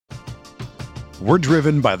We're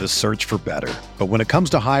driven by the search for better. But when it comes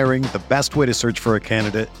to hiring, the best way to search for a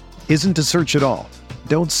candidate isn't to search at all.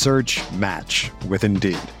 Don't search, match with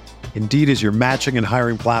Indeed. Indeed is your matching and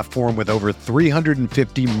hiring platform with over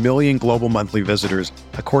 350 million global monthly visitors,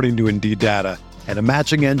 according to Indeed data, and a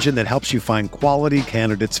matching engine that helps you find quality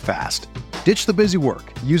candidates fast. Ditch the busy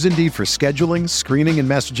work. Use Indeed for scheduling, screening, and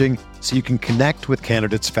messaging so you can connect with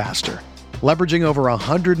candidates faster. Leveraging over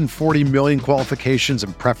 140 million qualifications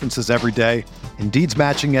and preferences every day, Indeed's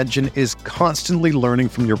matching engine is constantly learning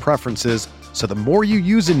from your preferences, so the more you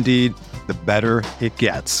use Indeed, the better it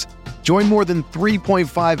gets. Join more than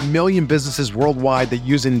 3.5 million businesses worldwide that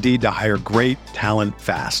use Indeed to hire great talent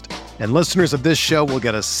fast. And listeners of this show will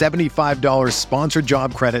get a $75 sponsored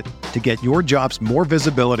job credit to get your jobs more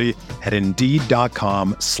visibility at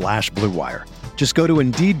Indeed.com/Blue Wire. Just go to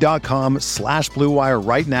Indeed.com/Blue Wire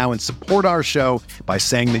right now and support our show by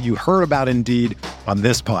saying that you heard about Indeed on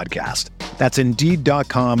this podcast. That's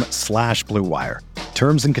Indeed.com/Blue Wire.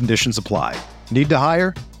 Terms and conditions apply. Need to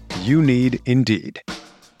hire? You need Indeed.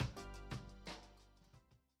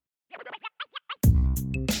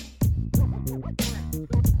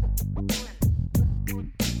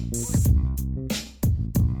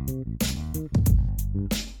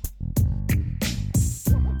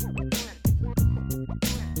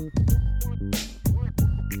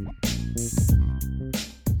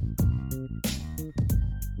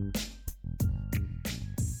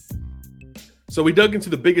 So we dug into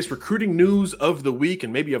the biggest recruiting news of the week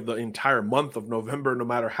and maybe of the entire month of November, no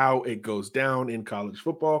matter how it goes down in college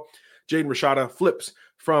football. Jaden Rashada flips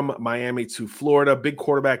from Miami to Florida. Big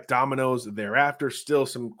quarterback dominoes thereafter. Still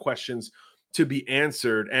some questions to be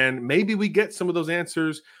answered. And maybe we get some of those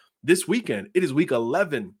answers this weekend. It is week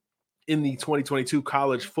 11 in the 2022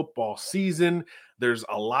 college football season. There's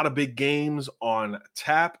a lot of big games on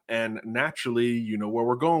tap. And naturally, you know where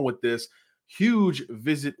we're going with this. Huge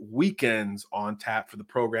visit weekends on tap for the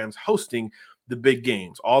programs hosting the big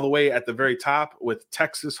games, all the way at the very top with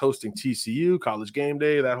Texas hosting TCU, College Game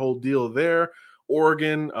Day, that whole deal there.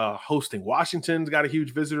 Oregon hosting Washington's got a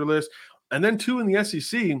huge visitor list. And then two in the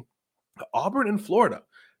SEC, Auburn and Florida,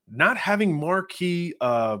 not having marquee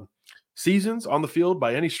seasons on the field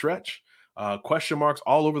by any stretch. Question marks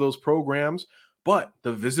all over those programs, but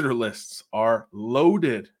the visitor lists are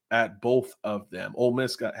loaded at both of them. Ole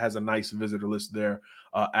Miss has a nice visitor list there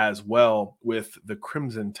as well, with the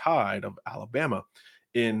Crimson Tide of Alabama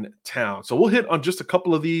in town. So we'll hit on just a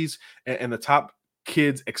couple of these and the top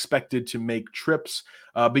kids expected to make trips,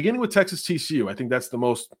 beginning with Texas TCU. I think that's the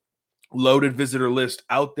most loaded visitor list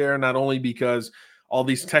out there, not only because all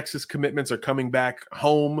these Texas commitments are coming back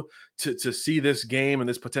home to see this game and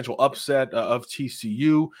this potential upset of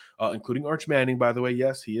TCU, including Arch Manning, by the way.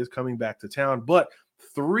 Yes, he is coming back to town, but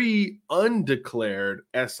 3 undeclared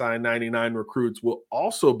SI-99 recruits will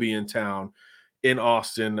also be in town in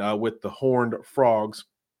Austin with the Horned Frogs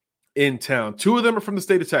in town. 2 of them are from the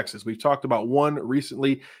state of Texas. We've talked about one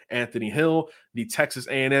recently, Anthony Hill, the Texas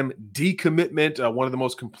A&M decommitment, one of the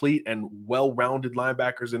most complete and well-rounded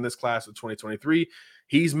linebackers in this class of 2023.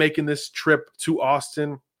 He's making this trip to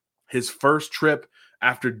Austin, his first trip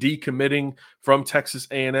after decommitting from Texas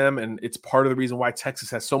A&M, and it's part of the reason why Texas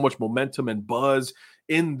has so much momentum and buzz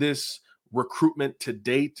in this recruitment to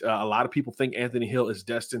date. A lot of people think Anthony Hill is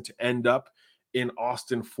destined to end up in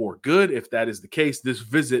Austin for good. If that is the case, this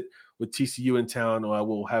visit with TCU in town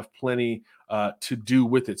will have plenty to do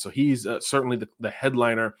with it. So he's certainly the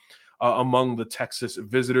headliner among the Texas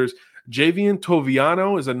visitors. Javian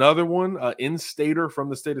Toviano is another one, in-stater from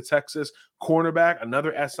the state of Texas, cornerback,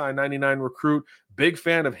 another SI-99 recruit. Big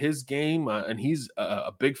fan of his game, and he's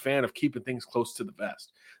a big fan of keeping things close to the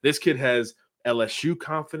vest. This kid has LSU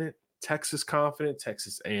confident, Texas confident,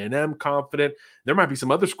 Texas A&M confident. There might be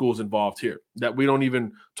some other schools involved here that we don't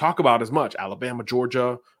even talk about as much. Alabama,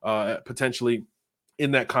 Georgia, potentially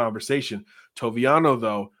in that conversation. Toviano,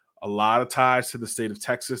 though, a lot of ties to the state of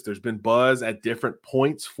Texas. There's been buzz at different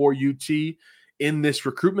points for UT in this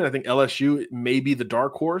recruitment. I think LSU may be the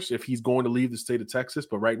dark horse if he's going to leave the state of Texas.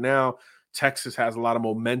 But right now, Texas has a lot of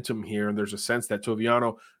momentum here, and there's a sense that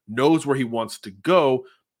Toviano knows where he wants to go,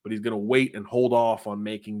 but he's going to wait and hold off on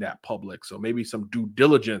making that public. So maybe some due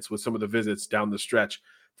diligence with some of the visits down the stretch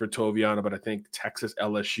for Toviano, but I think Texas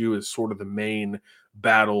LSU is sort of the main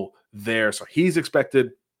battle there. So he's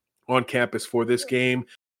expected on campus for this game.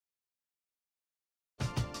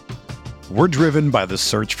 We're driven by the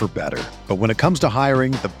search for better. But when it comes to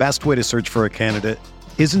hiring, the best way to search for a candidate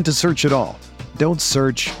isn't to search at all. Don't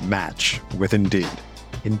search, match with Indeed.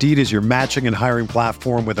 Indeed is your matching and hiring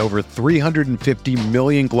platform with over 350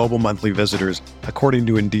 million global monthly visitors, according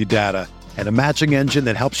to Indeed data, and a matching engine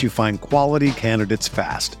that helps you find quality candidates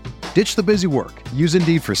fast. Ditch the busy work. Use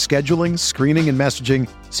Indeed for scheduling, screening, and messaging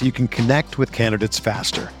so you can connect with candidates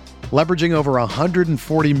faster. Leveraging over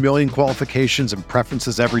 140 million qualifications and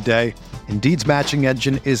preferences every day, Indeed's matching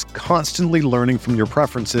engine is constantly learning from your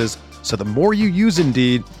preferences, so the more you use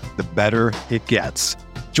Indeed, the better it gets.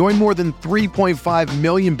 Join more than 3.5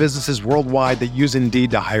 million businesses worldwide that use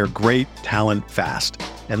Indeed to hire great talent fast.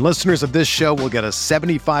 And listeners of this show will get a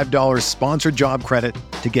 $75 sponsored job credit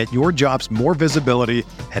to get your jobs more visibility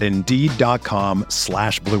at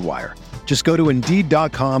Indeed.com/Blue Wire. Just go to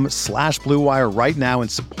Indeed.com/Blue Wire right now and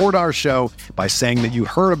support our show by saying that you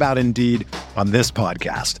heard about Indeed on this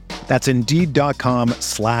podcast. That's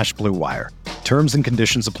Indeed.com/Blue Wire. Terms and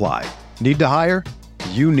conditions apply. Need to hire?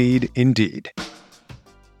 You need Indeed.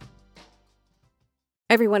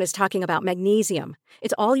 Everyone is talking about magnesium.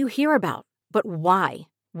 It's all you hear about. But why?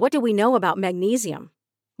 What do we know about magnesium?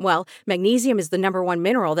 Well, magnesium is the number one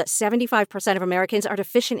mineral that 75% of Americans are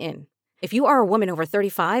deficient in. If you are a woman over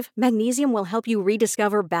 35, magnesium will help you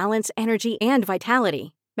rediscover balance, energy, and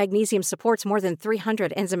vitality. Magnesium supports more than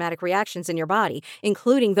 300 enzymatic reactions in your body,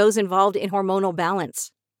 including those involved in hormonal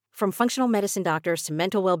balance. From functional medicine doctors to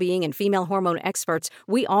mental well-being and female hormone experts,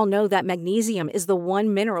 we all know that magnesium is the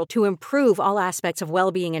one mineral to improve all aspects of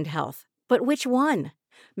well-being and health. But which one?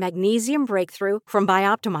 Magnesium Breakthrough from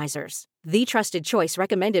Bioptimizers, the trusted choice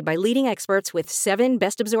recommended by leading experts with 7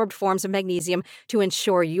 best-absorbed forms of magnesium to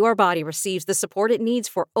ensure your body receives the support it needs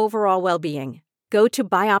for overall well-being. Go to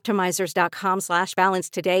bioptimizers.com/balance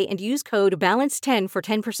today and use code BALANCE10 for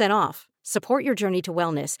 10% off. Support your journey to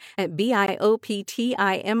wellness at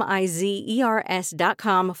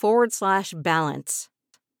bioptimizers.com/balance.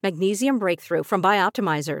 Magnesium Breakthrough from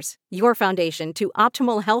Bioptimizers, your foundation to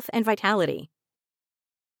optimal health and vitality.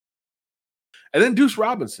 And then Deuce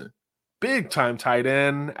Robinson, big-time tight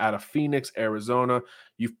end out of Phoenix, Arizona.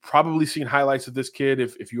 You've probably seen highlights of this kid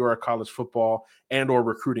if you are a college football and or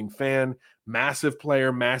recruiting fan. Massive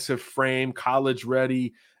player, massive frame,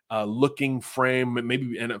 college-ready looking frame,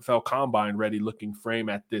 maybe NFL combine-ready looking frame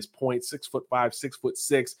at this point. 6'5",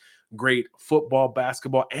 6'6", great football,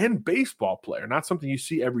 basketball, and baseball player. Not something you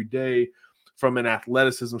see every day from an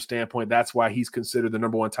athleticism standpoint. That's why he's considered the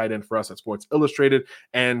number one tight end for us at Sports Illustrated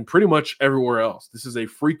and pretty much everywhere else. This is a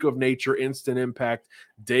freak of nature, instant impact,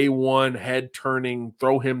 day one, head turning,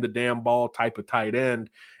 throw him the damn ball type of tight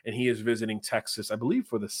end. And he is visiting Texas, I believe,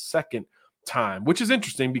 for the second time, which is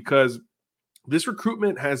interesting because this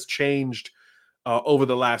recruitment has changed over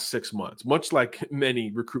the last 6 months, much like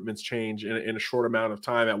many recruitments change in a short amount of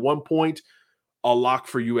time. At one point, a lock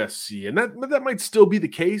for USC. And that might still be the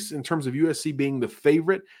case in terms of USC being the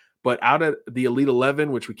favorite, but out at the Elite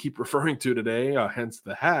 11, which we keep referring to today, hence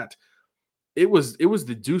the hat, it was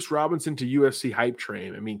the Deuce Robinson to USC hype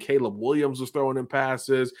train. I mean, Caleb Williams was throwing in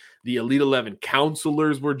passes. The Elite 11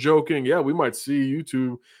 counselors were joking, yeah, we might see you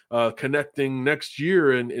two connecting next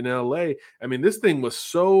year in LA. I mean, this thing was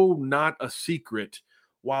so not a secret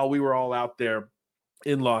while we were all out there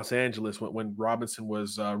in Los Angeles when Robinson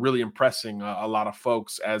was really impressing a lot of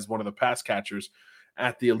folks as one of the pass catchers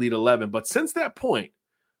at the Elite 11. But since that point,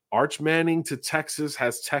 Arch Manning to Texas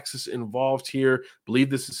has Texas involved here. I believe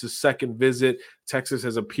this is his second visit. Texas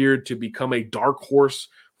has appeared to become a dark horse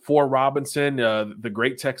for Robinson. The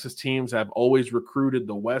great Texas teams have always recruited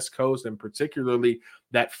the West Coast and particularly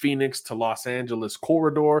that Phoenix to Los Angeles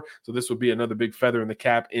corridor. So this would be another big feather in the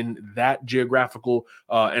cap in that geographical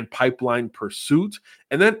and pipeline pursuit.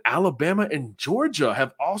 And then Alabama and Georgia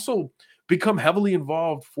have also become heavily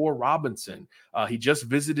involved for Robinson. He just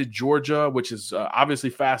visited Georgia, which is obviously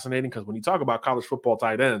fascinating because when you talk about college football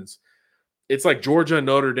tight ends, it's like Georgia and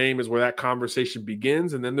Notre Dame is where that conversation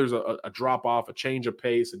begins. And then there's a drop off, a change of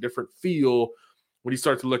pace, a different feel when you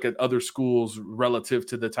start to look at other schools relative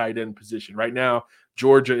to the tight end position. Right now,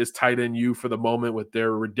 Georgia is tight end U for the moment with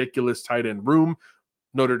their ridiculous tight end room,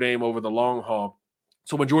 Notre Dame over the long haul.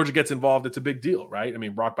 So when Georgia gets involved, it's a big deal, right? I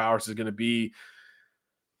mean, Brock Bowers is going to be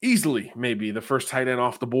easily maybe the first tight end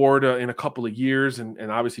off the board in a couple of years. And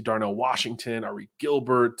obviously Darnell Washington, Ari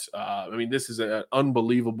Gilbert. I mean, this is an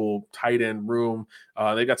unbelievable tight end room.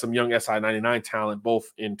 They got some young SI99 talent,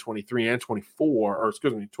 both in 23 and 24, or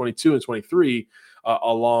excuse me, 22 and 23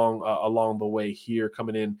 along the way here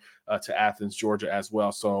coming in to Athens, Georgia as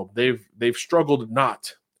well. So they've struggled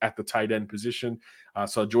not at the tight end position.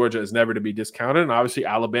 So Georgia is never to be discounted. And obviously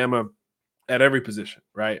Alabama at every position,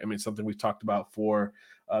 right? I mean, something we've talked about for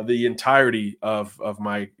the entirety of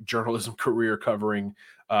my journalism career covering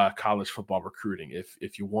college football recruiting.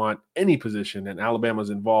 If you want any position and Alabama's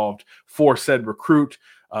involved for said recruit,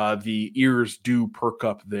 the ears do perk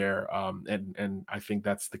up there. And I think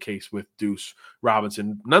that's the case with Deuce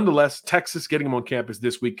Robinson. Nonetheless, Texas getting him on campus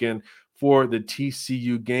this weekend for the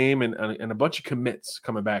TCU game, and a bunch of commits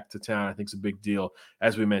coming back to town. I think it's a big deal,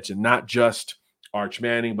 as we mentioned, not just Arch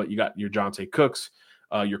Manning, but you got your Jonte Cooks,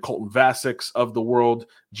 your Colton Vaseks of the world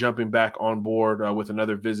jumping back on board with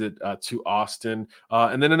another visit to Austin.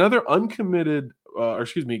 And then another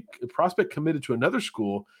prospect committed to another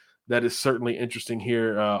school that is certainly interesting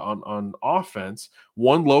here on offense.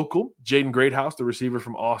 One local, Jaden Greathouse, the receiver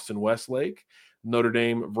from Austin Westlake, Notre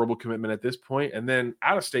Dame verbal commitment at this point. And then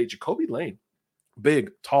out of state, Jacoby Lane, big,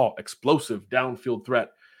 tall, explosive downfield threat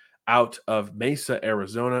out of Mesa,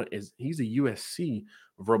 Arizona. He's a USC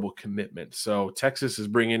verbal commitment. So Texas is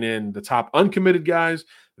bringing in the top uncommitted guys,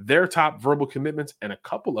 their top verbal commitments, and a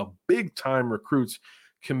couple of big-time recruits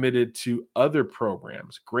committed to other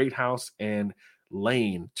programs. Greathouse and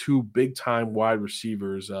Lane, two big-time wide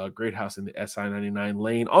receivers. Greathouse in the SI-99,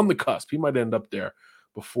 Lane on the cusp. He might end up there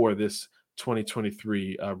before this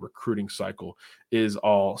 2023 recruiting cycle is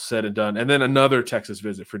all said and done. And then another Texas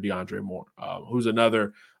visit for DeAndre Moore, who's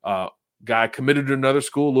another guy committed to another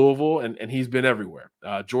school, Louisville, and he's been everywhere.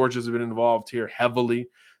 Georgia's been involved here heavily,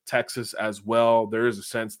 Texas as well. There is a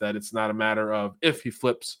sense that it's not a matter of if he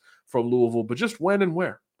flips from Louisville, but just when and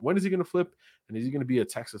where. When is he going to flip? And is he going to be a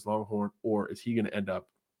Texas Longhorn, or is he going to end up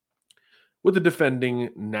with the defending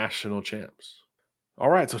national champs? All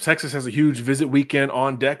right, so Texas has a huge visit weekend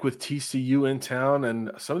on deck with TCU in town, and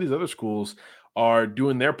some of these other schools are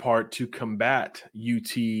doing their part to combat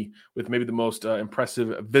UT with maybe the most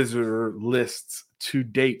impressive visitor lists to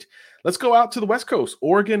date. Let's go out to the West Coast.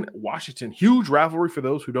 Oregon, Washington, huge rivalry for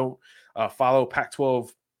those who don't follow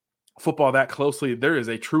Pac-12 football that closely. There is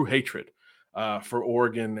a true hatred for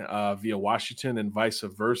Oregon via Washington and vice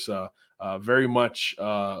versa. Very much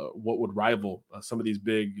what would rival some of these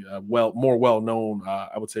big, more well-known,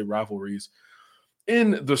 I would say, rivalries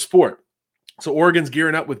in the sport. So Oregon's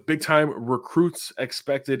gearing up with big-time recruits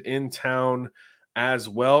expected in town as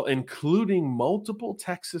well, including multiple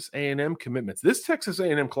Texas A&M commitments. This Texas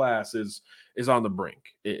A&M class is on the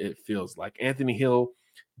brink, it feels like. Anthony Hill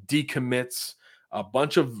decommits. A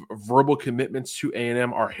bunch of verbal commitments to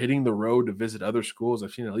A&M are hitting the road to visit other schools.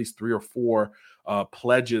 I've seen at least 3 or 4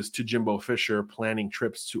 pledges to Jimbo Fisher planning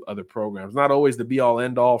trips to other programs. Not always the be-all,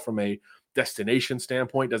 end-all from a destination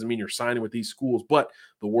standpoint. Doesn't mean you're signing with these schools, but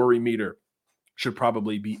the worry meter should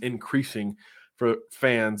probably be increasing for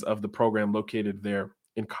fans of the program located there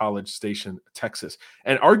in College Station, Texas.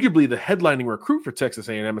 And arguably the headlining recruit for Texas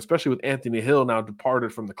A&M, especially with Anthony Hill now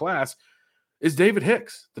departed from the class, is David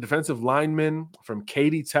Hicks, the defensive lineman from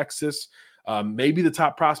Katy, Texas. Maybe the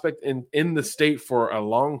top prospect in the state for a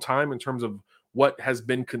long time in terms of what has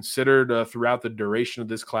been considered throughout the duration of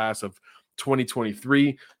this class of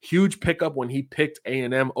 2023. Huge pickup when he picked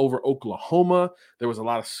A&M over Oklahoma. There was a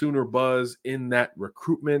lot of Sooner buzz in that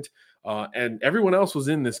recruitment. And everyone else was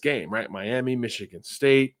in this game, right? Miami, Michigan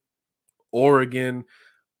State, Oregon,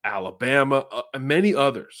 Alabama, many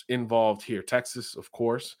others involved here. Texas, of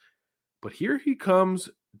course. But here he comes,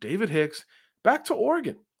 David Hicks, back to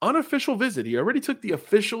Oregon. Unofficial visit. He already took the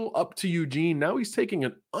official up to Eugene. Now he's taking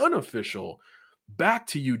an unofficial back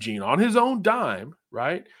to Eugene on his own dime,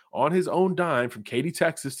 right? On his own dime from Katy,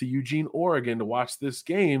 Texas to Eugene, Oregon to watch this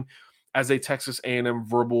game as a Texas A&M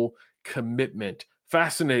verbal commitment.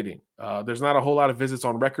 Fascinating. There's not a whole lot of visits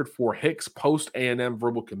on record for Hicks post A&M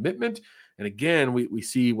verbal commitment. And again, we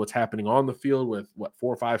see what's happening on the field with 4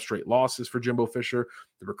 or 5 straight losses for Jimbo Fisher.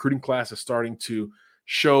 The recruiting class is starting to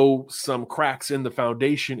show some cracks in the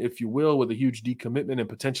foundation, if you will, with a huge decommitment and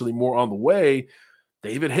potentially more on the way.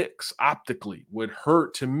 David Hicks optically would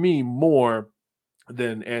hurt to me more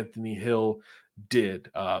than Anthony Hill did,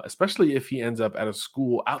 especially if he ends up at a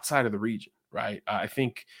school outside of the region, right? I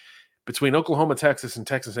think between Oklahoma, Texas, and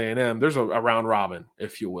Texas A&M, there's a round robin,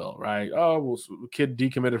 if you will, right? Oh, well, kid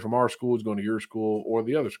decommitted from our school is going to your school or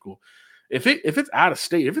the other school. If it's out of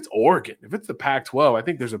state, if it's Oregon, if it's the Pac-12, I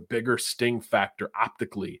think there's a bigger sting factor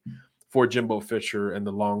optically for Jimbo Fisher and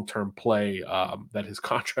the long-term play that his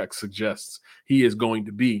contract suggests he is going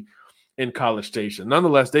to be in College Station.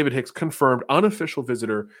 Nonetheless, David Hicks confirmed unofficial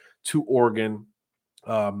visitor to Oregon,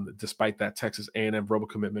 despite that Texas A&M verbal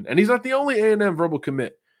commitment. And he's not the only A&M verbal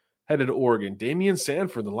commit headed to Oregon. Damian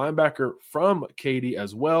Sanford, the linebacker from Katy,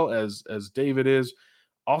 as well as David is,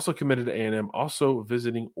 also committed to A&M, also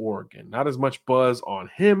visiting Oregon. Not as much buzz on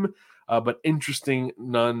him, but interesting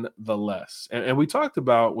nonetheless. And we talked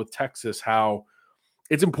about with Texas how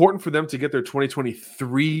It's important for them to get their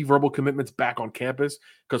 2023 verbal commitments back on campus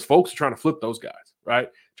because folks are trying to flip those guys, right?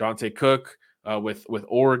 Jonte Cook with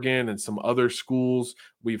Oregon and some other schools.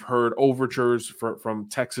 We've heard overtures from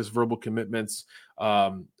Texas verbal commitments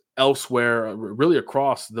elsewhere, really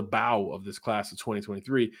across the bow of this class of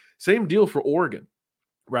 2023. Same deal for Oregon,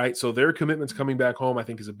 right? So their commitments coming back home, I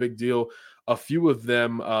think, is a big deal. A few of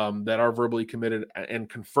them that are verbally committed and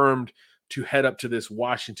confirmed to head up to this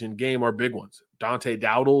Washington game are big ones. Dante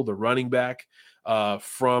Dowdle, the running back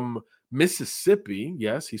from Mississippi.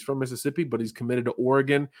 Yes, he's from Mississippi, but he's committed to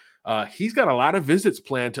Oregon. He's got a lot of visits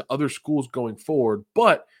planned to other schools going forward,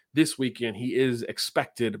 but this weekend he is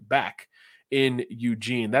expected back in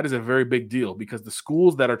Eugene. That is a very big deal because the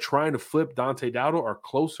schools that are trying to flip Dante Dowdle are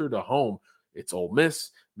closer to home. It's Ole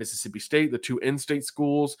Miss, Mississippi State, the two in-state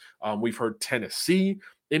schools. We've heard Tennessee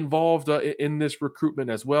involved in this recruitment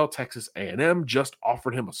as well. Texas A&M just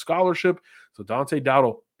offered him a scholarship. So Dante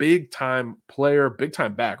Dowdle, big-time player,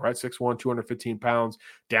 big-time back, right? 6'1", 215 pounds,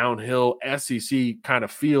 downhill, SEC kind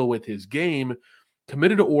of feel with his game.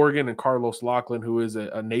 Committed to Oregon, and Carlos Lachlan, who is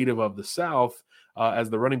a native of the South, as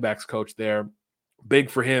the running backs coach there.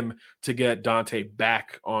 Big for him to get Dante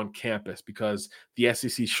back on campus because the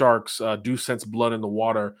SEC Sharks do sense blood in the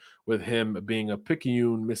water with him being a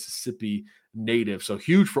Picayune, Mississippi native. So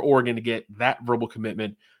huge for Oregon to get that verbal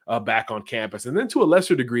commitment back on campus. And then to a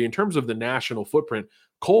lesser degree, in terms of the national footprint,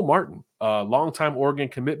 Cole Martin, longtime Oregon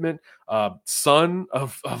commitment, son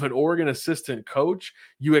of an Oregon assistant coach.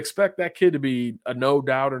 You expect that kid to be a no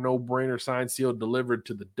doubt or no brainer signed, sealed, delivered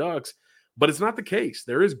to the Ducks. But it's not the case.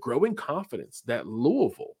 There is growing confidence that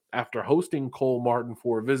Louisville, after hosting Cole Martin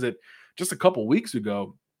for a visit just a couple weeks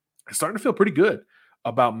ago, is starting to feel pretty good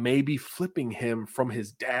about maybe flipping him from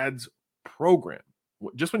his dad's program.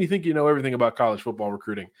 Just when you think you know everything about college football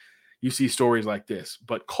recruiting, you see stories like this.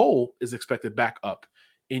 But Cole is expected back up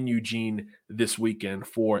in Eugene this weekend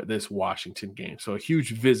for this Washington game. So a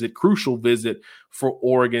huge visit, crucial visit for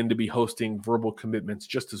Oregon to be hosting verbal commitments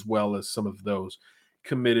just as well as some of those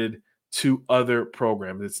committed to other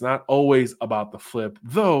programs. It's not always about the flip,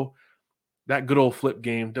 though that good old flip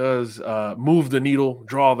game does move the needle,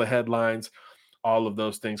 draw the headlines, all of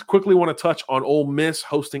those things. Quickly want to touch on Ole Miss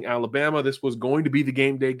hosting Alabama. This was going to be the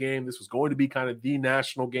game day game. This was going to be kind of the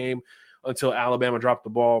national game until Alabama dropped the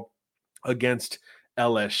ball against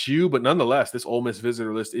LSU. But nonetheless, this Ole Miss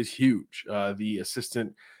visitor list is huge. The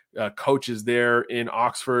assistant coaches there in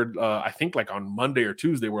Oxford, I think like on Monday or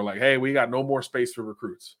Tuesday, were like, hey, we got no more space for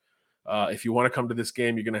recruits. If you want to come to this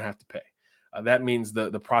game, you're going to have to pay. That means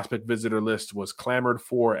the prospect visitor list was clamored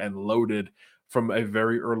for and loaded from a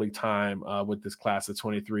very early time with this class of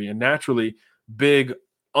 23. And naturally, big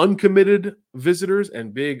uncommitted visitors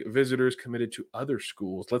and big visitors committed to other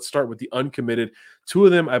schools. Let's start with the uncommitted. Two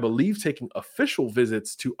of them, I believe, taking official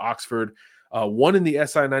visits to Oxford. One in the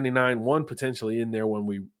SI-99, one potentially in there when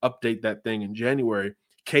we update that thing in January.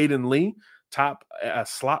 Caden Lee, top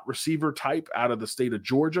slot receiver type out of the state of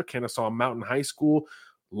Georgia, Kennesaw Mountain High School.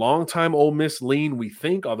 Longtime Ole Miss lean, we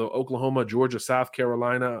think, although Oklahoma, Georgia, South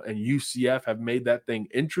Carolina, and UCF have made that thing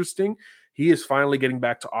interesting. He is finally getting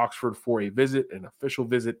back to Oxford for a visit, an official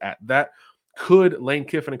visit at that. Could Lane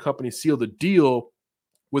Kiffin and company seal the deal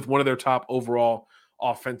with one of their top overall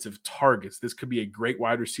offensive targets? This could be a great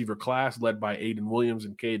wide receiver class led by Aiden Williams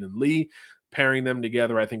and Caden Lee. Pairing them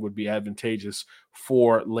together, I think, would be advantageous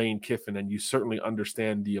for Lane Kiffin, and you certainly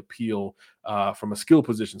understand the appeal from a skill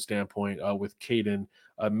position standpoint with Caden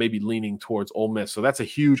maybe leaning towards Ole Miss. So that's a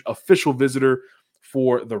huge official visitor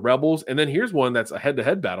for the Rebels. And then here's one that's a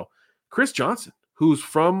head-to-head battle. Chris Johnson, who's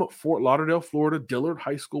from Fort Lauderdale, Florida, Dillard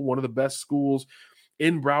High School, one of the best schools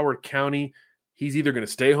in Broward County. He's either going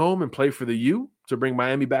to stay home and play for the U to bring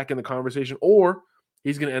Miami back in the conversation, or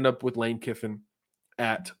he's going to end up with Lane Kiffin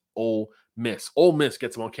at Ole Miss. Ole Miss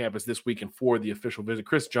gets him on campus this weekend for the official visit.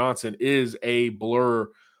 Chris Johnson is a blur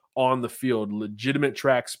on the field, legitimate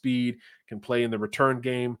track speed, can play in the return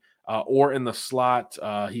game or in the slot.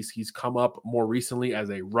 He's come up more recently as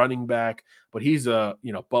a running back, but he's a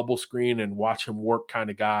bubble screen and watch him work kind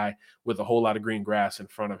of guy with a whole lot of green grass in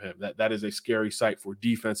front of him. That is a scary sight for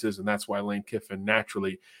defenses, and that's why Lane Kiffin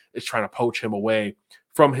naturally is trying to poach him away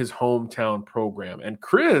from his hometown program. And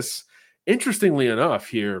Chris, interestingly enough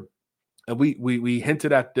here, and we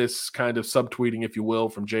hinted at this kind of subtweeting, if you will,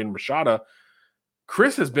 from Jaden Rashada.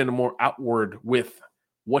 Chris has been more outward with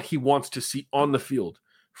what he wants to see on the field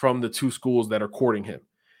from the two schools that are courting him.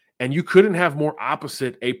 And you couldn't have more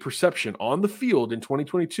opposite a perception on the field in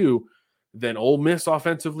 2022 than Ole Miss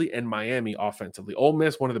offensively and Miami offensively. Ole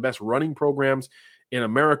Miss, one of the best running programs in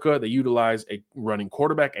America. They utilize a running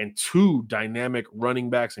quarterback and 2 dynamic running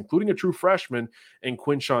backs, including a true freshman in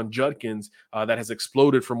Quinshon Judkins that has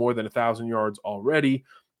exploded for more than 1,000 yards already.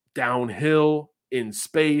 Downhill, in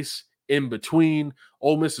space, in between.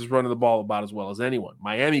 Ole Miss is running the ball about as well as anyone.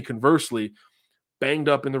 Miami, conversely, banged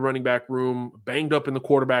up in the running back room, banged up in the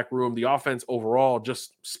quarterback room. The offense overall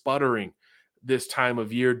just sputtering this time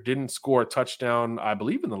of year. Didn't score a touchdown, I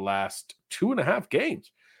believe, in the last 2.5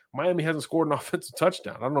 games. Miami hasn't scored an offensive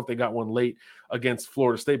touchdown. I don't know if they got one late against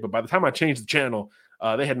Florida State, but by the time I changed the channel,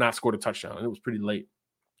 they had not scored a touchdown, and it was pretty late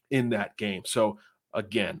in that game. So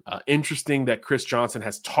again, interesting that Chris Johnson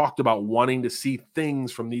has talked about wanting to see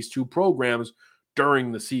things from these 2 programs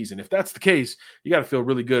during the season. If that's the case, you got to feel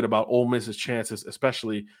really good about Ole Miss's chances,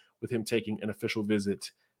 especially with him taking an official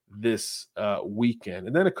visit this weekend.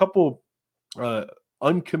 And then a couple a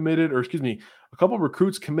couple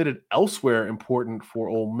recruits committed elsewhere important for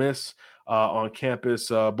Ole Miss on campus,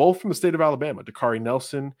 both from the state of Alabama. Dakari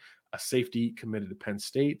Nelson, a safety, committed to Penn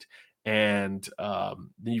State. And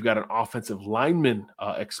then you've got an offensive lineman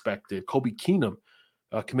expected, Kobe Keenum,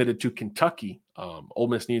 committed to Kentucky. Ole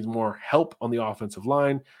Miss needs more help on the offensive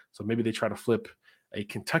line, so maybe they try to flip a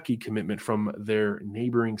Kentucky commitment from their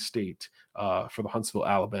neighboring state for the Huntsville,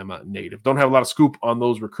 Alabama native. Don't have a lot of scoop on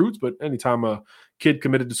those recruits, but anytime a kid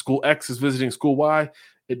committed to school X is visiting school Y,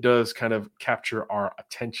 it does kind of capture our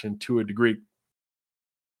attention to a degree.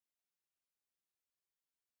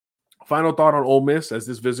 Final thought on Ole Miss as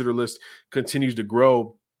this visitor list continues to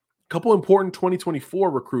grow. A couple important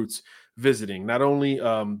 2024 recruits visiting, not only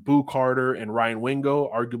Boo Carter and Ryan Wingo,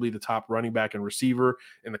 arguably the top running back and receiver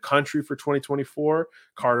in the country for 2024.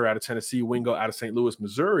 Carter out of Tennessee, Wingo out of St. Louis,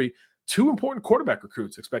 Missouri. 2 important quarterback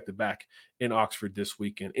recruits expected back in Oxford this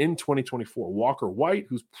weekend in 2024. Walker White,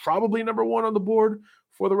 who's probably number 1 on the board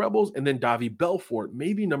for the Rebels, and then Davi Belfort,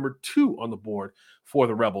 maybe number 2 on the board for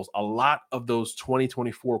the Rebels. A lot of those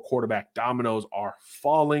 2024 quarterback dominoes are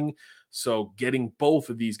falling, so getting both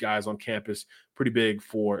of these guys on campus, pretty big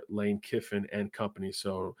for Lane Kiffin and company.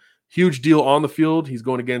 So huge deal on the field. He's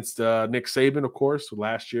going against Nick Saban, of course.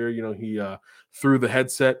 Last year, he threw the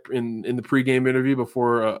headset in the pregame interview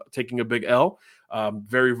before taking a big L.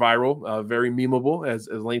 Very viral, very memeable, as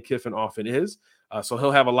Lane Kiffin often is. So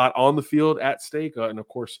he'll have a lot on the field at stake. And, of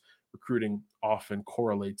course, recruiting often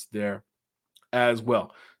correlates there as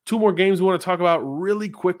well. 2 more games we want to talk about really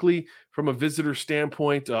quickly from a visitor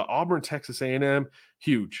standpoint. Auburn, Texas A&M,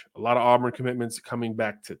 huge. A lot of Auburn commitments coming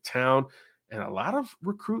back to town, and a lot of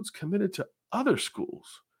recruits committed to other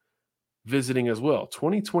schools visiting as well.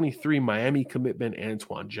 2023 Miami commitment,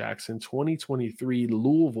 Antoine Jackson. 2023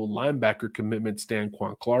 Louisville linebacker commitment,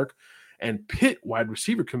 Stanquan Clark. And Pitt wide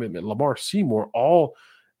receiver commitment, Lamar Seymour, all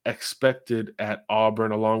expected at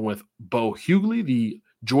Auburn, along with Bo Hughley, the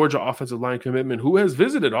Georgia offensive line commitment, who has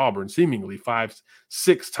visited Auburn seemingly 5-6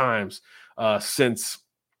 times since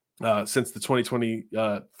the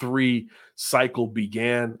 2023 cycle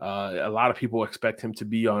began. A lot of people expect him to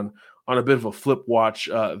be on a bit of a flip watch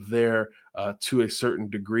there to a certain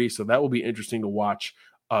degree. So that will be interesting to watch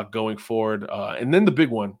going forward. And then the big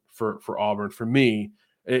one for Auburn, for me,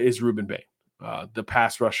 is Ruben Bay, the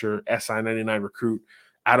pass rusher, SI-99 recruit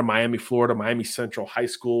out of Miami, Florida, Miami Central High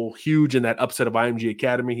School, huge in that upset of IMG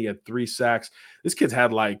Academy. He had 3 sacks. This kid's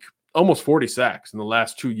had like almost 40 sacks in the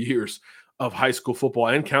last 2 years of high school football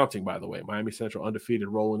and counting, by the way. Miami Central undefeated,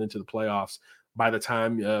 rolling into the playoffs. By the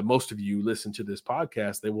time most of you listen to this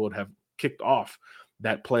podcast, they would have kicked off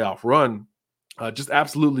that playoff run. Just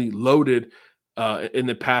absolutely loaded in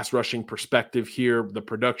the pass rushing perspective here. The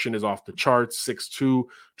production is off the charts, 6'2",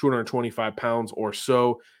 225 pounds or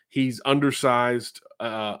so. He's undersized,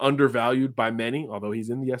 undervalued by many, although he's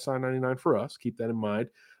in the SI-99 for us. Keep that in mind.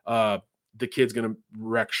 The kid's going to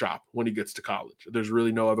wreck shop when he gets to college. There's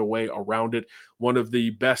really no other way around it. One of the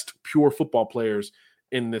best pure football players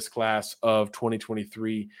in this class of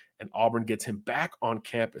 2023, and Auburn gets him back on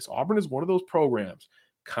campus. Auburn is one of those programs,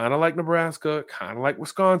 kind of like Nebraska, kind of like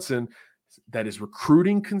Wisconsin, that is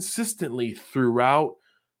recruiting consistently throughout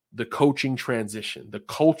the coaching transition. The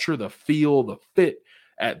culture, the feel, the fit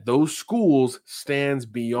at those schools stands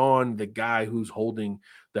beyond the guy who's holding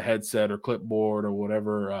the headset or clipboard or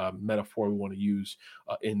whatever metaphor we want to use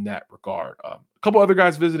in that regard. A couple other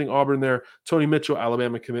guys visiting Auburn there, Tony Mitchell,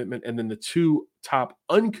 Alabama commitment, and then the 2 top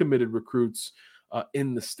uncommitted recruits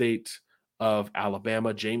in the state of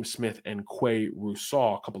Alabama, James Smith and Quay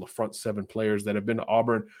Rousseau, a couple of front 7 players that have been to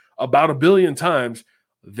Auburn about 1 billion times.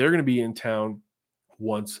 They're going to be in town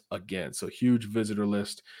once again. So huge visitor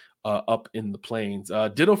list up in the plains.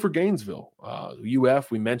 Ditto for Gainesville.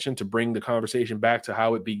 UF, we mentioned, to bring the conversation back to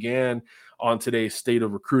how it began on today's State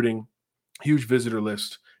of Recruiting. huge visitor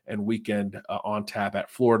list and weekend on tap at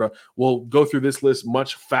Florida. We'll go through this list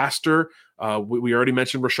much faster. We already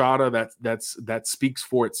mentioned Rashada. That speaks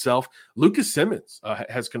for itself. Lucas Simmons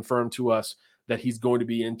has confirmed to us that he's going to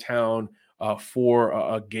be in town for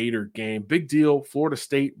a Gator game. Big deal. Florida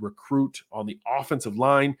State recruit on the offensive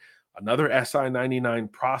line. Another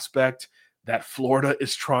SI-99 prospect that Florida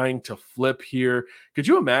is trying to flip here. Could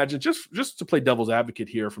you imagine, just to play devil's advocate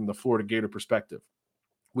here from the Florida Gator perspective,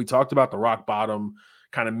 we talked about the rock bottom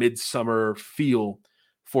kind of midsummer feel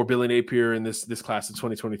for Billy Napier in this class of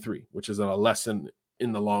 2023, which is a lesson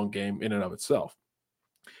in the long game in and of itself.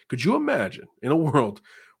 Could you imagine in a world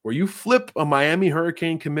where you flip a Miami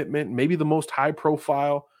Hurricane commitment, maybe the most high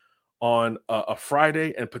profile, on a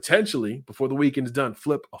Friday, and potentially before the weekend is done,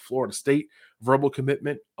 flip a Florida State verbal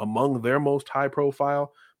commitment among their most high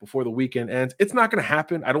profile before the weekend ends? It's not going to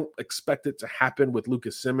happen. I don't expect it to happen with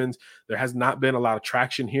Lucas Simmons. There has not been a lot of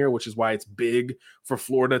traction here, which is why it's big for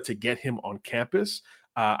Florida to get him on campus.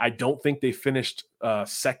 I don't think they finished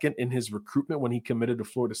second in his recruitment when he committed to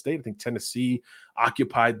Florida State. I think Tennessee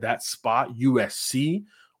occupied that spot. USC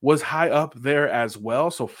was high up there as well.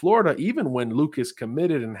 So Florida, even when Lucas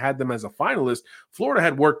committed and had them as a finalist, Florida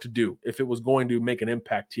had work to do if it was going to make an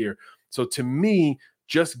impact here. So to me,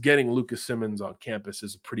 just getting Lucas Simmons on campus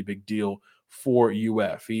is a pretty big deal for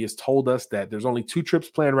UF. He has told us that there's only 2 trips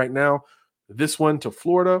planned right now, this one to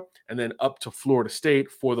Florida and then up to Florida State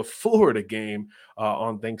for the Florida game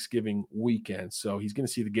on Thanksgiving weekend. So he's going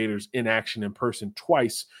to see the Gators in action in person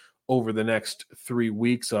twice over the next 3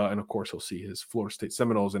 weeks. And of course, he'll see his Florida State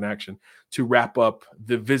Seminoles in action to wrap up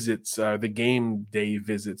the visits, the game day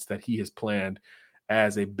visits that he has planned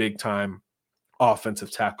as a big time offensive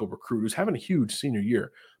tackle recruit who's having a huge senior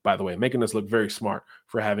year, by the way, making us look very smart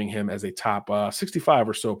for having him as a top 65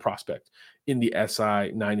 or so prospect in the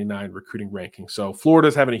SI 99 recruiting ranking. So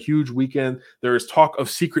Florida's having a huge weekend. There is talk of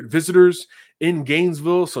secret visitors in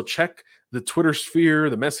Gainesville. So check the Twitter sphere,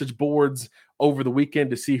 the message boards over the weekend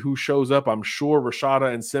to see who shows up. I'm sure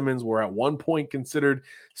Rashada and Simmons were at one point considered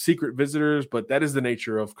secret visitors, but that is the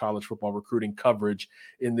nature of college football recruiting coverage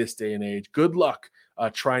in this day and age. Good luck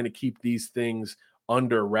trying to keep these things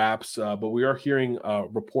under wraps, but we are hearing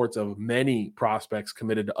reports of many prospects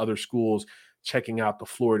committed to other schools checking out the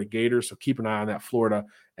Florida Gators. So keep an eye on that Florida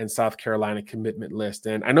and South Carolina commitment list.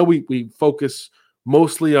 And I know we focus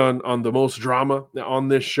mostly on the most drama on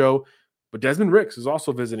this show, but Desmond Ricks is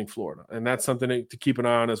also visiting Florida, and that's something to keep an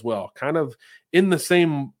eye on as well. Kind of in the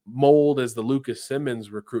same mold as the Lucas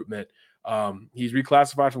Simmons recruitment. He's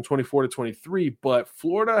reclassified from 24 to 23, but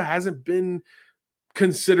Florida hasn't been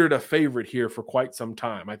considered a favorite here for quite some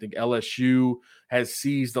time. I think LSU has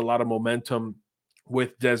seized a lot of momentum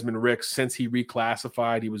with Desmond Ricks since he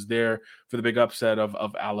reclassified. He was there for the big upset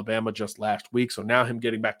of Alabama just last week. So now him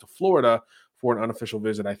getting back to Florida for an unofficial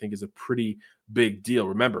visit, I think is a pretty big deal.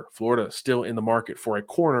 Remember, Florida is still in the market for a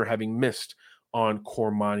corner, having missed on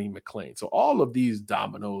Cormani McClain. So all of these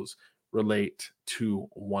dominoes relate to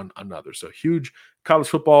one another. So huge college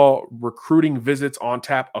football recruiting visits on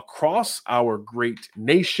tap across our great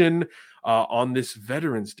nation on this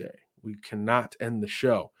Veterans Day. We cannot end the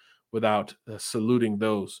show without saluting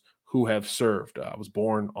those who have served. I was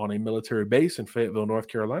born on a military base in Fayetteville, North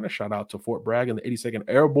Carolina. Shout out to Fort Bragg and the 82nd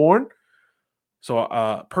Airborne.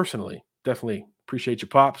 So personally, definitely appreciate your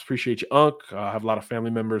pops, appreciate your Unc. I have a lot of family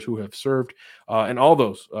members who have served, and all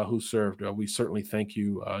those who served. We certainly thank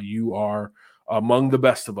you. You are among the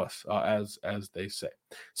best of us, as they say.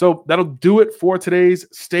 So that'll do it for today's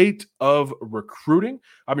State of Recruiting.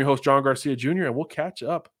 I'm your host, John Garcia Jr., and we'll catch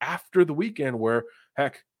up after the weekend where,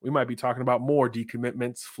 heck, we might be talking about more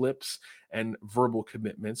decommitments, flips, and verbal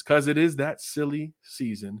commitments because it is that silly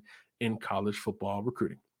season in college football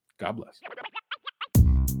recruiting. God bless.